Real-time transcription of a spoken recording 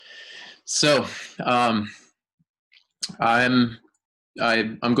So, um, I'm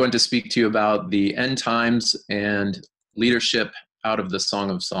I'm going to speak to you about the end times and leadership out of the Song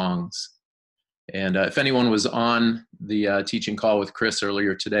of Songs. And if anyone was on the teaching call with Chris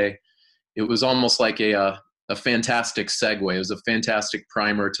earlier today, it was almost like a fantastic segue. It was a fantastic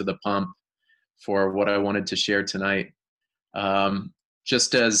primer to the pump for what I wanted to share tonight.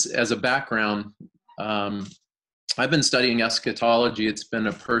 Just as a background, um, I've been studying eschatology. It's been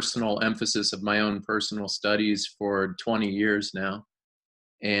a personal emphasis of my own personal studies for 20 years now.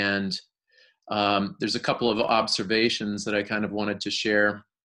 And there's a couple of observations that I kind of wanted to share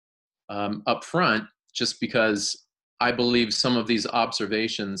up front, just because I believe some of these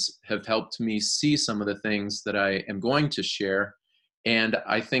observations have helped me see some of the things that I am going to share. And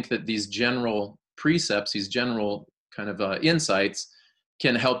I think that these general precepts, these general kind of insights,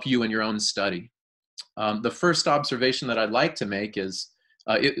 can help you in your own study. The first observation that I'd like to make is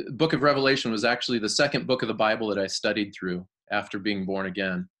Book of Revelation was actually the second book of the Bible that I studied through after being born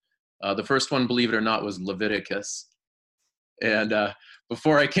again. The first one, believe it or not, was Leviticus. And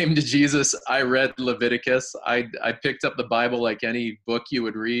before I came to Jesus, I read Leviticus. I picked up the Bible like any book you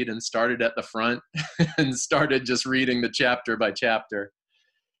would read and started at the front and started just reading the chapter by chapter.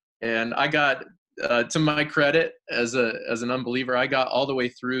 And I got, to my credit as an unbeliever, I got all the way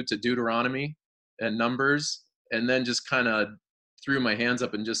through to Deuteronomy and Numbers, and then just kind of threw my hands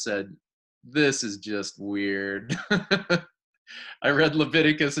up and just said, this is just weird. I read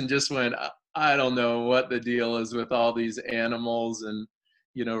Leviticus and just went, I don't know what the deal is with all these animals and,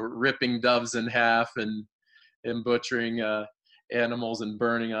 ripping doves in half and butchering animals and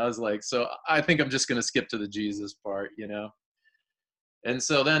burning. I was like, so I think I'm just going to skip to the Jesus part. And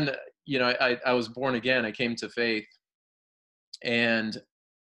so then, I was born again. I came to faith, and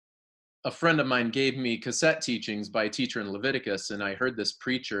a friend of mine gave me cassette teachings by a teacher in Leviticus, and I heard this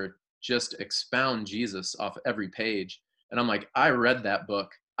preacher just expound Jesus off every page. And I'm like, I read that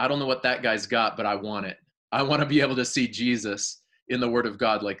book. I don't know what that guy's got, but I want it. I want to be able to see Jesus in the Word of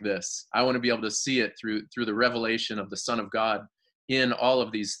God like this. I want to be able to see it through the revelation of the Son of God in all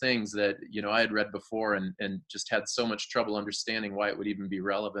of these things that, I had read before and just had so much trouble understanding why it would even be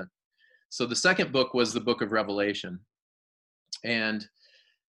relevant. So the second book was the Book of Revelation. And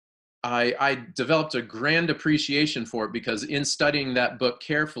I developed a grand appreciation for it because in studying that book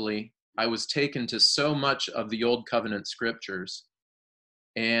carefully, I was taken to so much of the Old Covenant scriptures.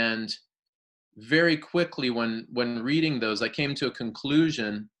 And very quickly when reading those, I came to a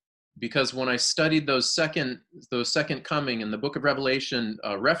conclusion, because when I studied those second coming and the Book of Revelation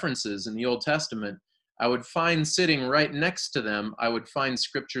references in the Old Testament, I would find sitting right next to them, I would find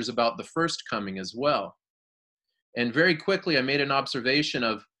scriptures about the first coming as well. And very quickly I made an observation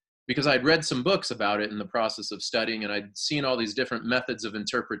of, because I'd read some books about it in the process of studying, and I'd seen all these different methods of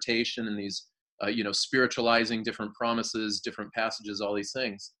interpretation and these, spiritualizing different promises, different passages, all these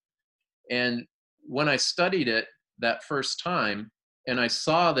things. And when I studied it that first time, and I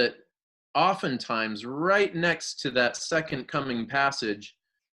saw that oftentimes right next to that second coming passage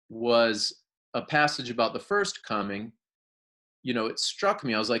was a passage about the first coming, it struck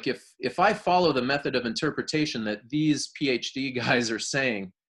me. I was like, if I follow the method of interpretation that these PhD guys are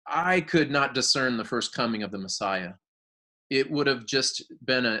saying, I could not discern the first coming of the Messiah. It would have just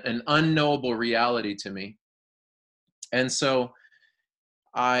been an unknowable reality to me. And so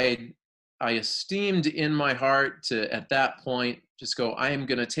I esteemed in my heart to, at that point, just go, I am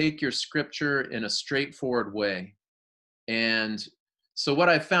going to take your scripture in a straightforward way. And so what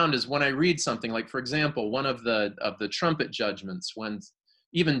I found is when I read something, like, for example, one of the trumpet judgments, when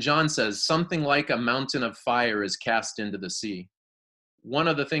even John says something like a mountain of fire is cast into the sea. One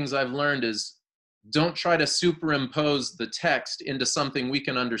of the things I've learned is don't try to superimpose the text into something we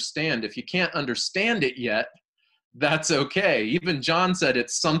can understand. If you can't understand it yet, that's okay. Even John said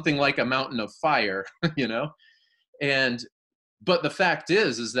it's something like a mountain of fire, but the fact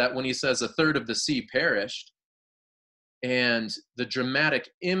is that when he says a third of the sea perished, and the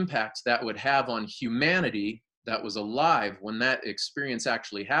dramatic impact that would have on humanity that was alive when that experience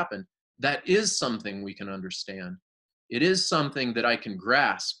actually happened, that is something we can understand. It is something that I can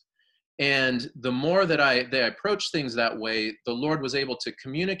grasp. And the more that I approach things that way, the Lord was able to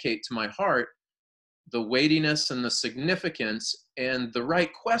communicate to my heart the weightiness and the significance, and the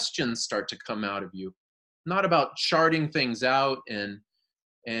right questions start to come out of you. Not about charting things out and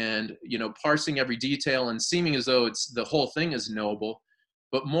parsing every detail and seeming as though it's the whole thing is knowable,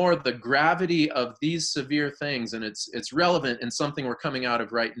 but more the gravity of these severe things. And it's relevant in something we're coming out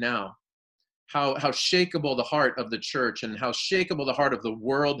of right now. How shakeable the heart of the church and how shakeable the heart of the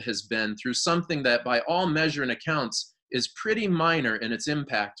world has been through something that by all measure and accounts is pretty minor in its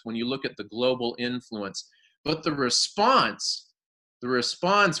impact when you look at the global influence. But the response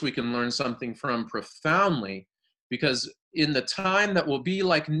we can learn something from profoundly, because in the time that will be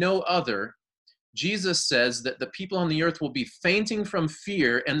like no other, Jesus says that the people on the earth will be fainting from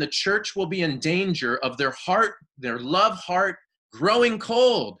fear, and the church will be in danger of their love heart growing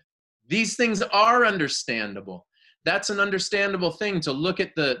cold. These things are understandable. That's an understandable thing, to look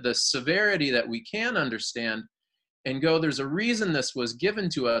at the severity that we can understand and go, there's a reason this was given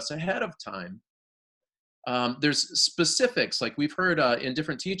to us ahead of time. There's specifics, like we've heard in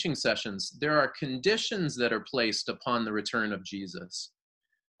different teaching sessions. There are conditions that are placed upon the return of Jesus.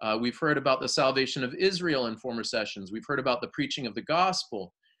 We've heard about the salvation of Israel in former sessions. We've heard about the preaching of the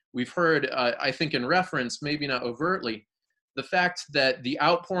gospel. We've heard, I think in reference, maybe not overtly, the fact that the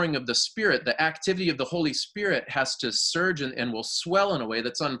outpouring of the Spirit, the activity of the Holy Spirit, has to surge and will swell in a way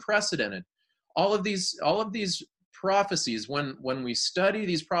that's unprecedented. All of these prophecies, when we study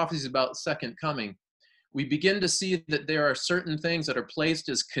these prophecies about second coming, we begin to see that there are certain things that are placed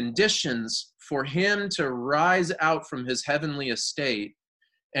as conditions for him to rise out from his heavenly estate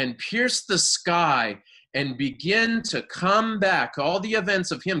and pierce the sky and begin to come back, all the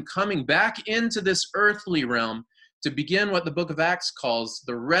events of him coming back into this earthly realm, to begin what the book of Acts calls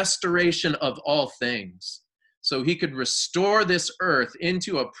the restoration of all things. So he could restore this earth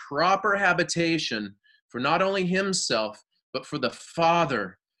into a proper habitation for not only himself, but for the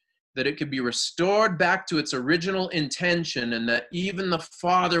Father, that it could be restored back to its original intention, and that even the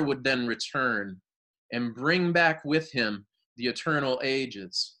Father would then return and bring back with him the eternal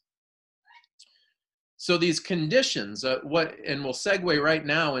ages. So these conditions, and we'll segue right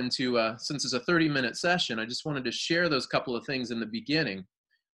now into, since it's a 30-minute session, I just wanted to share those couple of things in the beginning.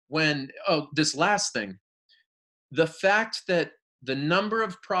 This last thing, the fact that the number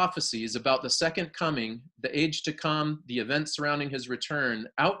of prophecies about the second coming, the age to come, the events surrounding his return,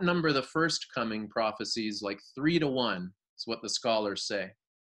 outnumber the first coming prophecies like 3-1, is what the scholars say.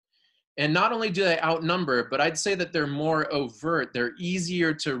 And not only do they outnumber, but I'd say that they're more overt. They're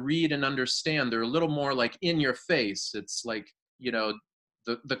easier to read and understand. They're a little more like in your face. It's like,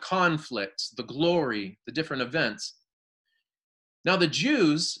 the conflicts, the glory, the different events. Now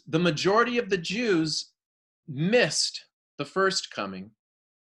the majority of the Jews missed the first coming.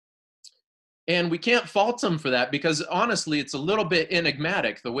 And we can't fault them for that, because honestly, it's a little bit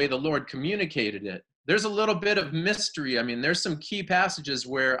enigmatic, the way the Lord communicated it. There's a little bit of mystery. I mean, there's some key passages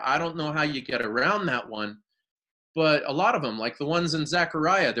where I don't know how you get around that one, but a lot of them, like the ones in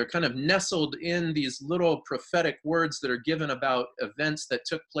Zechariah, they're kind of nestled in these little prophetic words that are given about events that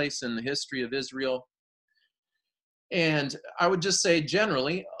took place in the history of Israel. And I would just say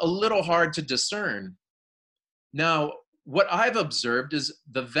generally a little hard to discern. Now, what I've observed is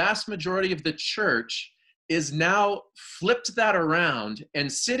the vast majority of the church is now flipped that around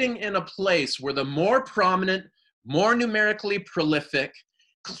and sitting in a place where the more prominent, more numerically prolific,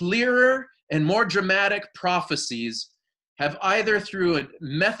 clearer, and more dramatic prophecies have either through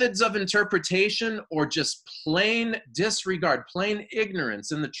methods of interpretation or just plain disregard, plain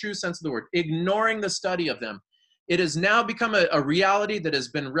ignorance in the true sense of the word, ignoring the study of them. It has now become a reality that has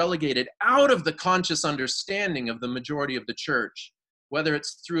been relegated out of the conscious understanding of the majority of the church, whether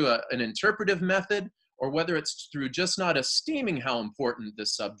it's through an interpretive method or whether it's through just not esteeming how important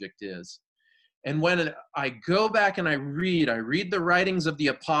this subject is. And when I go back and I read the writings of the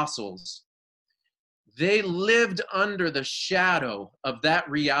apostles, they lived under the shadow of that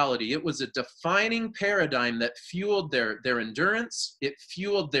reality. It was a defining paradigm that fueled their endurance. It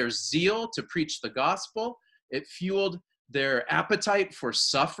fueled their zeal to preach the gospel. It fueled their appetite for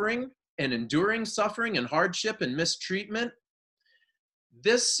suffering and enduring suffering and hardship and mistreatment.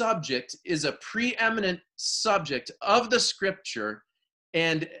 This subject is a preeminent subject of the scripture.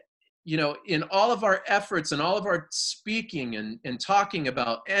 And, in all of our efforts and all of our speaking and talking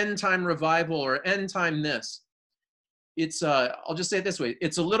about end time revival or end time this, it's, I'll just say it this way,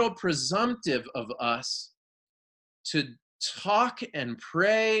 it's a little presumptive of us to talk and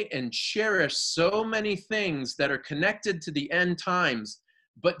pray and cherish so many things that are connected to the end times,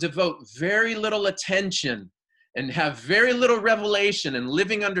 but devote very little attention and have very little revelation and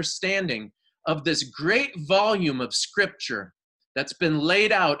living understanding of this great volume of scripture that's been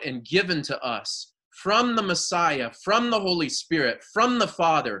laid out and given to us from the Messiah, from the Holy Spirit, from the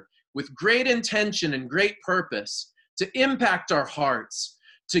Father, with great intention and great purpose to impact our hearts,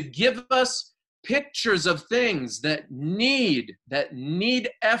 to give us pictures of things that need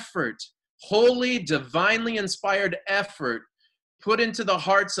effort, holy, divinely inspired effort put into the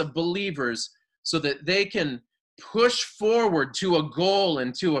hearts of believers so that they can push forward to a goal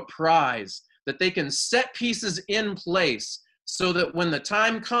and to a prize, that they can set pieces in place so that when the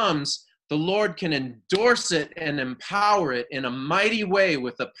time comes, the Lord can endorse it and empower it in a mighty way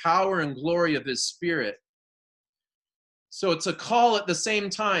with the power and glory of his Spirit. So it's a call at the same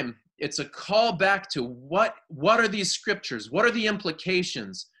time. It's a call back to what are these scriptures? What are the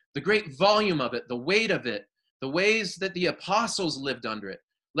implications? The great volume of it, the weight of it, the ways that the apostles lived under it.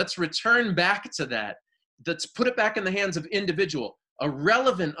 Let's return back to that. Let's put it back in the hands of individual, a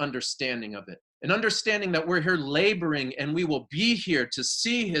relevant understanding of it, an understanding that we're here laboring and we will be here to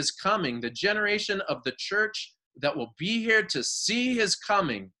see his coming, the generation of the church that will be here to see his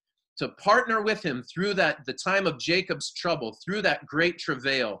coming, to partner with him through the time of Jacob's trouble, through that great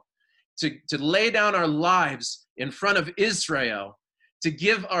travail, to lay down our lives in front of Israel, to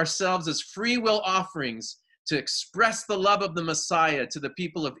give ourselves as free will offerings, to express the love of the Messiah to the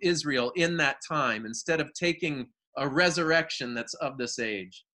people of Israel in that time, instead of taking a resurrection that's of this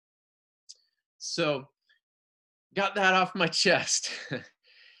age. So, got that off my chest.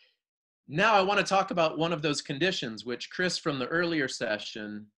 Now I want to talk about one of those conditions, which Chris from the earlier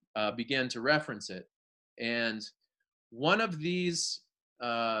session began to reference it. And one of these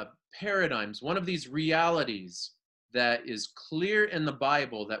paradigms, one of these realities that is clear in the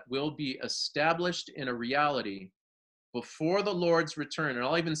Bible that will be established in a reality before the Lord's return. And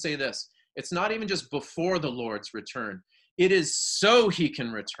I'll even say this, it's not even just before the Lord's return. It is so he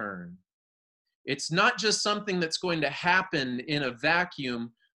can return. It's not just something that's going to happen in a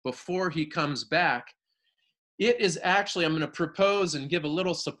vacuum before he comes back. It is actually, I'm going to propose and give a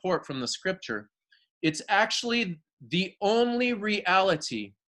little support from the scripture. It's actually the only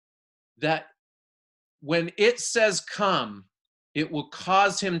reality that when it says come, it will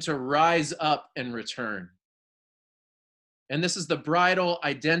cause him to rise up and return. And this is the bridal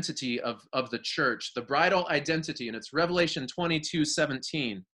identity of the church, the bridal identity, and it's Revelation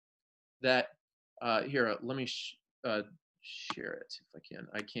 22:17 that, here, let me share it if I can.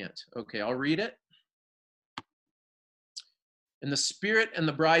 I can't. Okay, I'll read it. And the Spirit and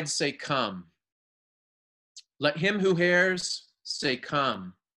the bride say, come. Let him who hears say,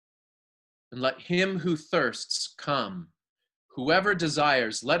 come. And let him who thirsts come. Whoever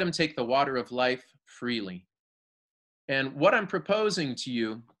desires, let him take the water of life freely. And what I'm proposing to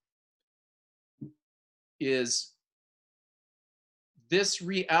you is this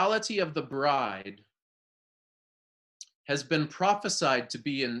reality of the bride has been prophesied to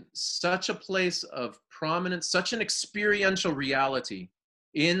be in such a place of prominence, such an experiential reality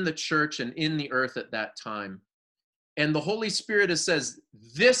in the church and in the earth at that time. And the Holy Spirit says,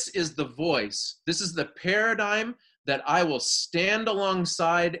 this is the voice, this is the paradigm that I will stand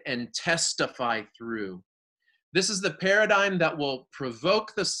alongside and testify through. This is the paradigm that will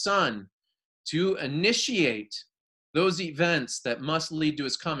provoke the Son to initiate those events that must lead to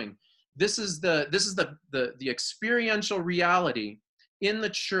his coming. This is the experiential reality in the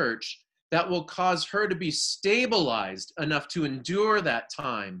church that will cause her to be stabilized enough to endure that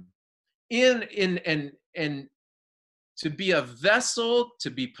time and to be a vessel, to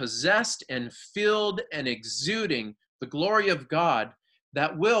be possessed and filled and exuding the glory of God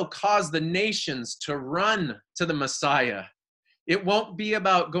that will cause the nations to run to the Messiah. It won't be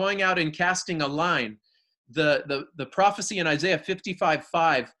about going out and casting a line. The prophecy in Isaiah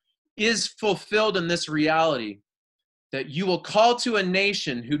 55:5 is fulfilled in this reality, that you will call to a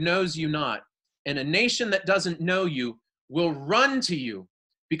nation who knows you not, and a nation that doesn't know you will run to you,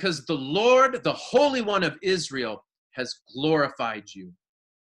 because the Lord, the Holy One of Israel, has glorified you.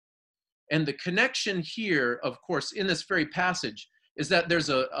 And the connection here, of course, in this very passage, is that there's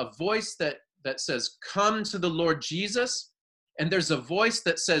a voice that says, come to the Lord Jesus, and there's a voice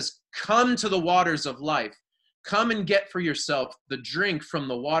that says, come to the waters of life. Come and get for yourself the drink from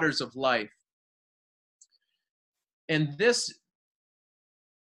the waters of life. And this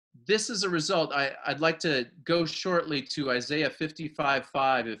is a result. I'd like to go shortly to Isaiah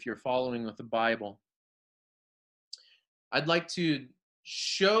 55:5 if you're following with the Bible. I'd like to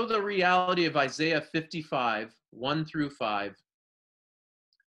show the reality of Isaiah 55:1-5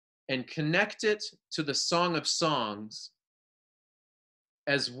 and connect it to the Song of Songs,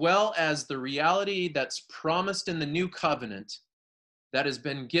 as well as the reality that's promised in the new covenant that has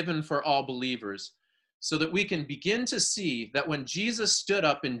been given for all believers, so that we can begin to see that when Jesus stood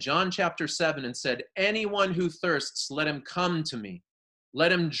up in John chapter 7 and said, anyone who thirsts, let him come to me.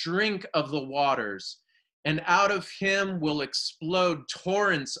 Let him drink of the waters, and out of him will explode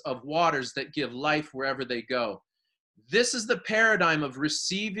torrents of waters that give life wherever they go. This is the paradigm of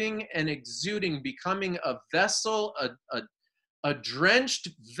receiving and exuding, becoming a vessel, a drenched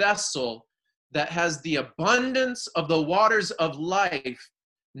vessel that has the abundance of the waters of life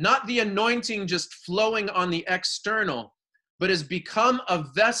not the anointing just flowing on the external, but has become a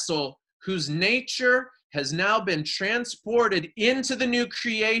vessel whose nature has now been transported into the new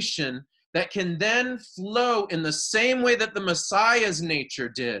creation that can then flow in the same way that the Messiah's nature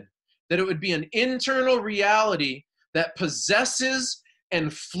did, that it would be an internal reality that possesses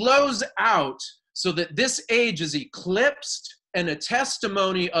and flows out so that this age is eclipsed, and a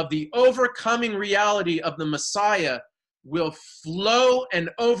testimony of the overcoming reality of the Messiah will flow and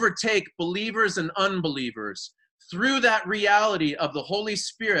overtake believers and unbelievers through that reality of the Holy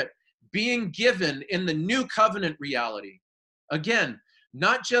Spirit being given in the new covenant reality. Again,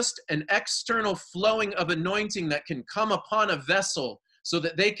 not just an external flowing of anointing that can come upon a vessel so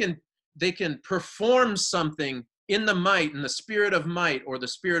that they can perform something in the might, in the spirit of might or the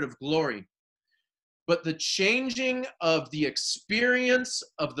spirit of glory, but the changing of the experience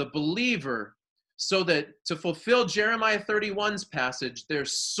of the believer so that, to fulfill Jeremiah 31's passage, their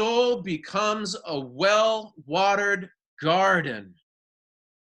soul becomes a well-watered garden.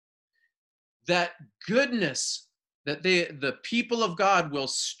 That goodness, that the people of God will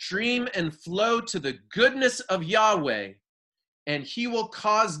stream and flow to the goodness of Yahweh, and he will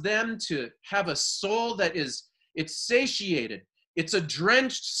cause them to have a soul that it's satiated. It's a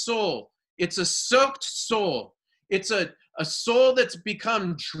drenched soul. It's a soaked soul. It's a soul that's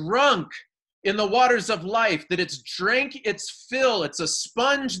become drunk in the waters of life, that it's drank its fill. It's a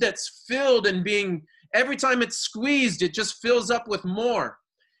sponge that's filled and every time it's squeezed, it just fills up with more.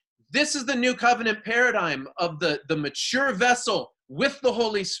 This is the new covenant paradigm of the mature vessel with the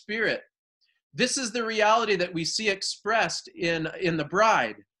Holy Spirit. This is the reality that we see expressed in the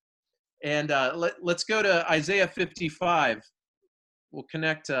bride. And let's go to Isaiah 55. We'll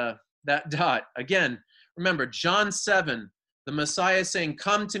connect that dot. Again, remember, John 7, the Messiah saying,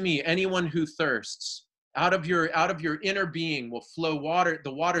 "Come to me, anyone who thirsts. Out of your inner being will flow water.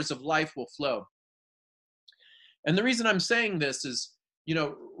 The waters of life will flow." And the reason I'm saying this is,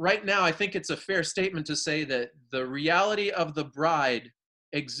 right now, I think it's a fair statement to say that the reality of the bride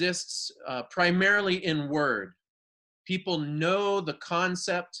exists primarily in word. People know the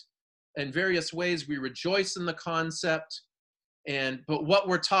concept in various ways. We rejoice in the concept. But what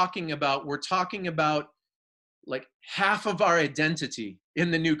we're talking about like half of our identity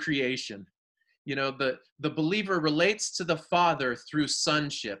in the new creation. The believer relates to the Father through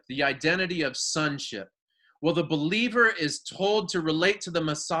sonship, the identity of sonship. Well, the believer is told to relate to the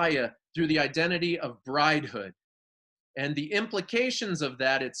Messiah through the identity of bridehood. And the implications of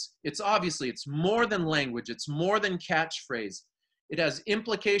that, it's obviously, it's more than language, it's more than catchphrase. It has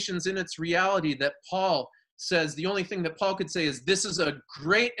implications in its reality that Paul says, the only thing that Paul could say is, this is a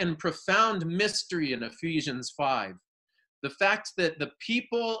great and profound mystery in Ephesians 5. The fact that the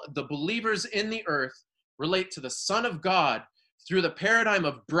people, the believers in the earth, relate to the Son of God through the paradigm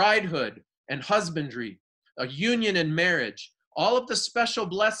of bridehood and husbandry, a union in marriage, all of the special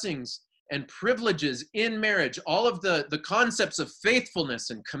blessings and privileges in marriage, all of the concepts of faithfulness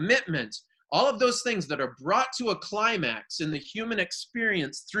and commitment, all of those things that are brought to a climax in the human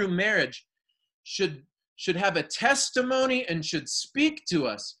experience through marriage should have a testimony and should speak to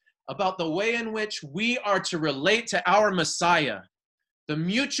us about the way in which we are to relate to our Messiah. The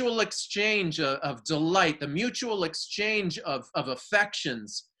mutual exchange of delight, the mutual exchange of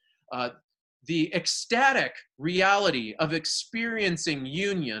affections, the ecstatic reality of experiencing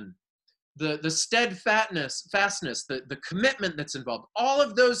union, the steadfastness, the commitment that's involved. All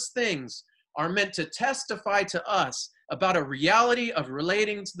of those things are meant to testify to us about a reality of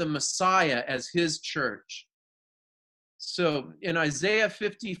relating to the Messiah as his church. So in Isaiah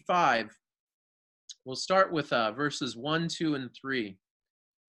 55, we'll start with verses 1, 2, and 3.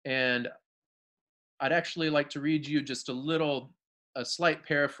 And I'd actually like to read you just a slight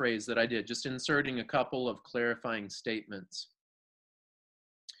paraphrase that I did, just inserting a couple of clarifying statements.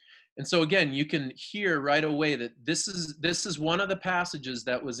 And so again, you can hear right away that this is one of the passages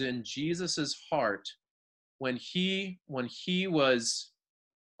that was in Jesus's heart when he was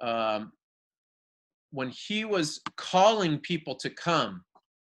calling people to come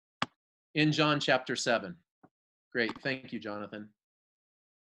in John chapter 7. Great, thank you, Jonathan.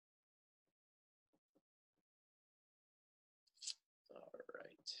 All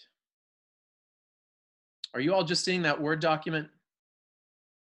right. Are you all just seeing that Word document?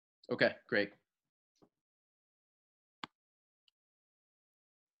 Okay, great.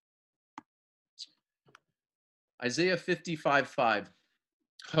 Isaiah 55:5.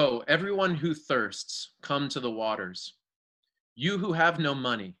 Ho, everyone who thirsts, come to the waters. You who have no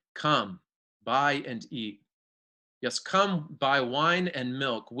money, come, buy and eat. Yes, come buy wine and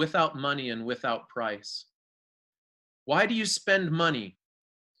milk without money and without price. Why do you spend money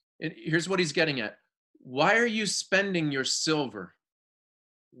And here's what he's getting at. Why are you spending your silver?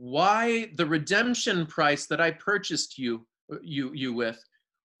 Why the redemption price that I purchased you with?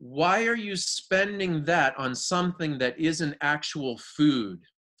 Why are you spending that on something that isn't actual food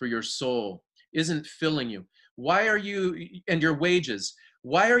for your soul, isn't filling you? Why are you, and your wages,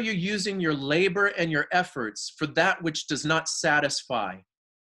 why are you using your labor and your efforts for that which does not satisfy?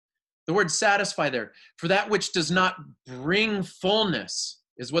 The word satisfy there, for that which does not bring fullness,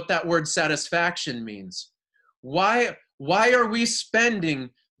 is what that word satisfaction means. Why are we spending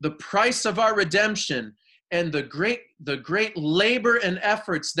the price of our redemption and the great labor and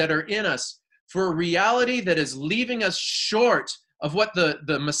efforts that are in us for a reality that is leaving us short of what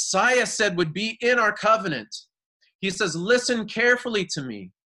the Messiah said would be in our covenant? He says, listen carefully to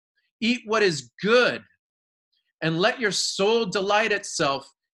me, eat what is good, and let your soul delight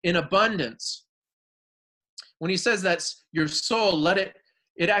itself in abundance. When he says that's your soul, let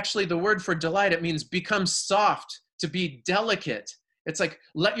it actually, the word for delight, it means become soft, to be delicate. It's like,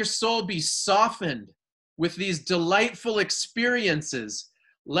 let your soul be softened with these delightful experiences.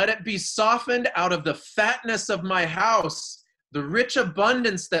 Let it be softened out of the fatness of my house, the rich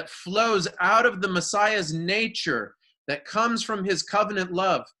abundance that flows out of the Messiah's nature, that comes from his covenant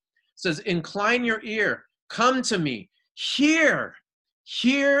love. It says, incline your ear, come to me, hear,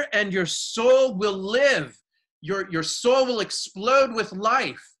 and your soul will live. Your soul will explode with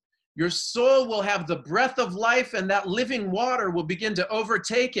life. Your soul will have the breath of life, and that living water will begin to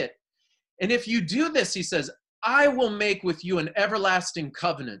overtake it. And if you do this, he says, I will make with you an everlasting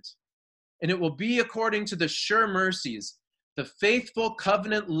covenant, and it will be according to the sure mercies, the faithful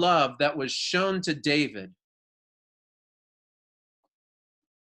covenant love that was shown to David.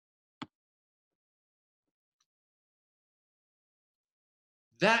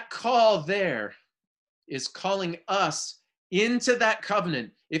 That call there is calling us into that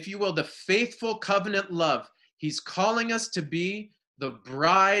covenant, if you will, the faithful covenant love. He's calling us to be the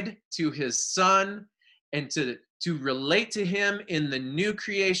bride to his son and to relate to him in the new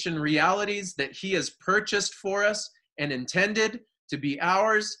creation realities that he has purchased for us and intended to be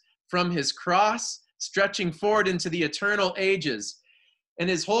ours from his cross, stretching forward into the eternal ages. And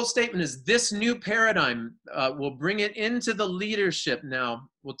his whole statement is this new paradigm will bring it into the leadership now.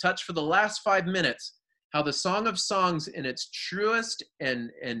 We'll touch for the last 5 minutes how the Song of Songs in its truest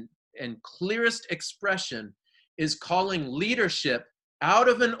and clearest expression is calling leadership out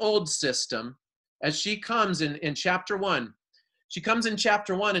of an old system, as she comes in chapter 1. She comes in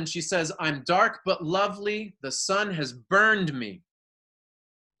chapter 1 and she says, I'm dark but lovely. The sun has burned me.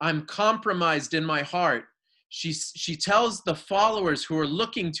 I'm compromised in my heart. She tells the followers who are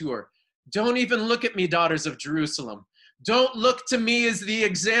looking to her, don't even look at me, daughters of Jerusalem. Don't look to me as the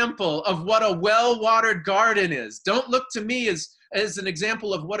example of what a well-watered garden is. Don't look to me as an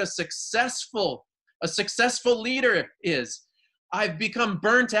example of what a successful leader is. I've become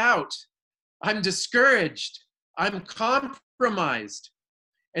burnt out. I'm discouraged. I'm compromised.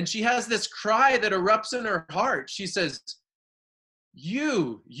 And she has this cry that erupts in her heart. She says,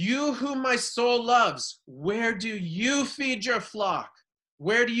 you whom my soul loves, where do you feed your flock?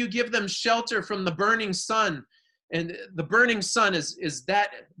 Where do you give them shelter from the burning sun? And the burning sun is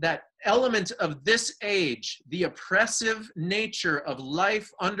that element of this age, the oppressive nature of life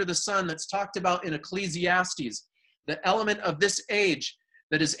under the sun that's talked about in Ecclesiastes, the element of this age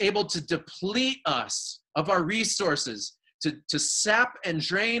that is able to deplete us of our resources, to sap and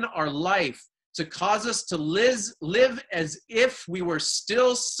drain our life, to cause us to live as if we were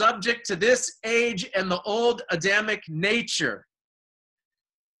still subject to this age and the old Adamic nature.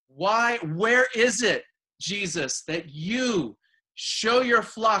 Why? Where is it, Jesus, that you show your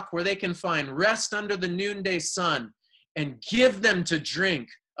flock where they can find rest under the noonday sun and give them to drink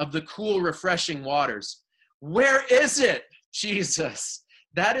of the cool, refreshing waters? Where is it, Jesus?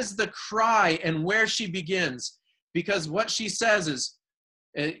 That is the cry and where she begins. Because what she says is,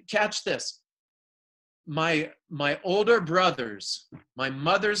 catch this, my older brothers, my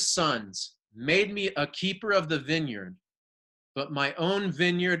mother's sons, made me a keeper of the vineyard, but my own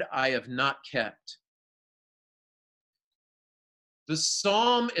vineyard I have not kept. The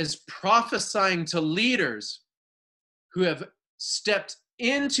psalm is prophesying to leaders who have stepped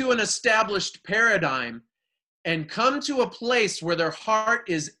into an established paradigm and come to a place where their heart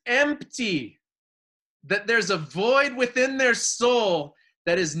is empty, that there's a void within their soul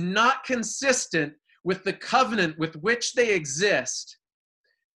that is not consistent with the covenant with which they exist.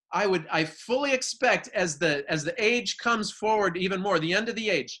 I fully expect as the age comes forward even more, the end of the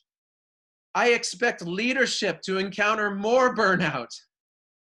age, I expect leadership to encounter more burnout.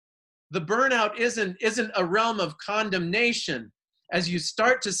 The burnout isn't a realm of condemnation, as you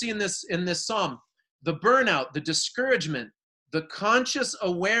start to see in this psalm, the burnout, the discouragement, the conscious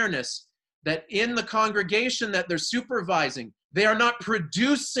awareness that in the congregation that they're supervising, they are not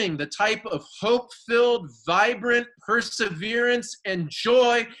producing the type of hope-filled, vibrant perseverance and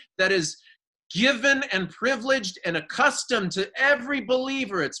joy that is given and privileged and accustomed to every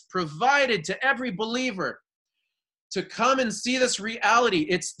believer. It's provided to every believer to come and see this reality.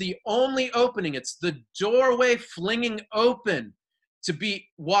 It's the only opening. It's the doorway flinging open to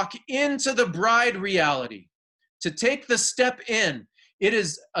walk into the bride reality, to take the step in.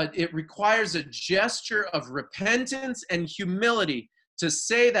 It requires a gesture of repentance and humility to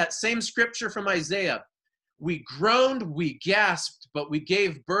say that same scripture from Isaiah. We groaned, we gasped, but we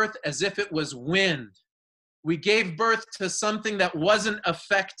gave birth as if it was wind. We gave birth to something that wasn't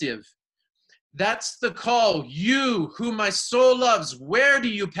effective. That's the call. You, whom my soul loves, where do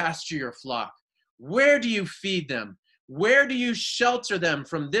you pasture your flock? Where do you feed them? Where do you shelter them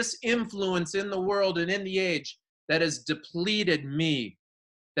from this influence in the world and in the age that has depleted me,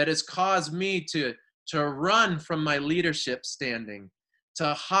 that has caused me to run from my leadership standing,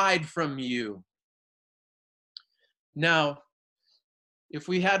 to hide from you? Now, if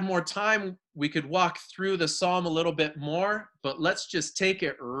we had more time, we could walk through the psalm a little bit more, but let's just take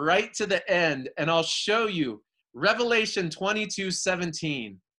it right to the end, and I'll show you Revelation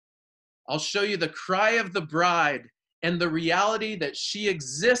 22:17. I'll show you the cry of the bride and the reality that she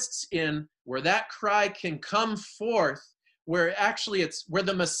exists in, where that cry can come forth, where actually it's where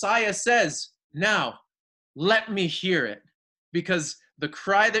the Messiah says, now, let me hear it. Because the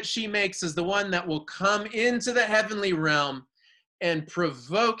cry that she makes is the one that will come into the heavenly realm and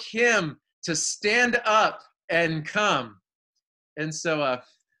provoke him to stand up and come. And so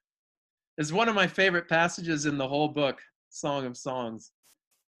it's one of my favorite passages in the whole book, Song of Songs.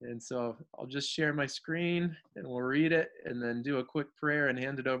 And so I'll just share my screen and we'll read it and then do a quick prayer and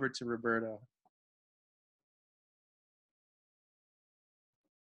hand it over to Roberto.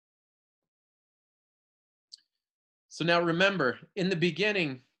 So now remember, in the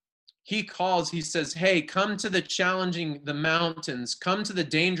beginning, he says, hey, come to the mountains, come to the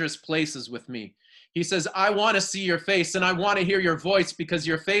dangerous places with me. He says, I want to see your face and I want to hear your voice because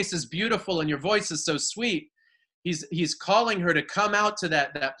your face is beautiful and your voice is so sweet. He's calling her to come out to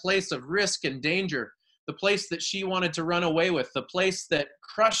that place of risk and danger, the place that she wanted to run away with, the place that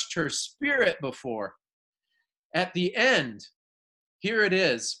crushed her spirit before. At the end, here it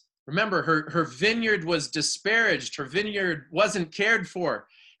is. Remember, her vineyard was disparaged. Her vineyard wasn't cared for.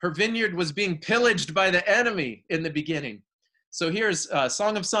 Her vineyard was being pillaged by the enemy in the beginning. So here's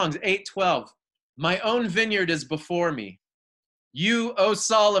Song of Songs 8:12. My own vineyard is before me. You, O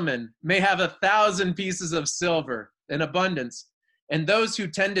Solomon, may have 1,000 pieces of silver in abundance, and those who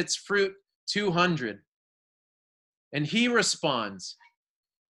tend its fruit 200. And he responds,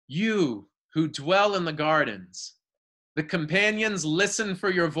 you who dwell in the gardens, the companions listen for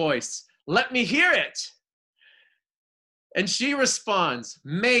your voice. Let me hear it. And she responds,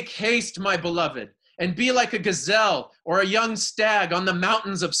 make haste, my beloved, and be like a gazelle or a young stag on the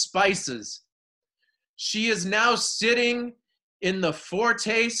mountains of spices. She is now sitting in the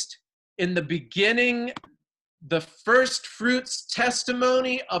foretaste, in the beginning, the first fruits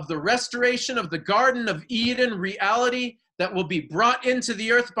testimony of the restoration of the Garden of Eden reality that will be brought into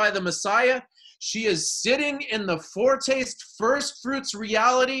the earth by the Messiah. She is sitting in the foretaste first fruits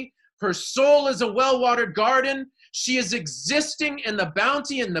reality. Her soul is a well-watered garden. She is existing in the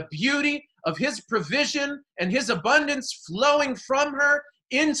bounty and the beauty of his provision and his abundance flowing from her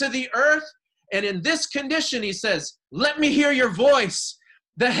into the earth. And in this condition, he says, let me hear your voice.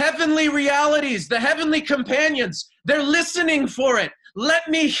 The heavenly realities, the heavenly companions, they're listening for it. Let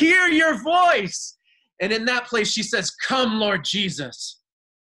me hear your voice. And in that place, she says, come, Lord Jesus.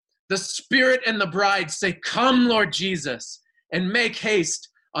 The Spirit and the bride say, come, Lord Jesus, and make haste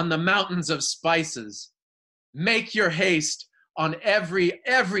on the mountains of spices. Make your haste on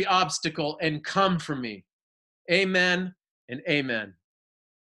every obstacle and come for me. Amen and amen.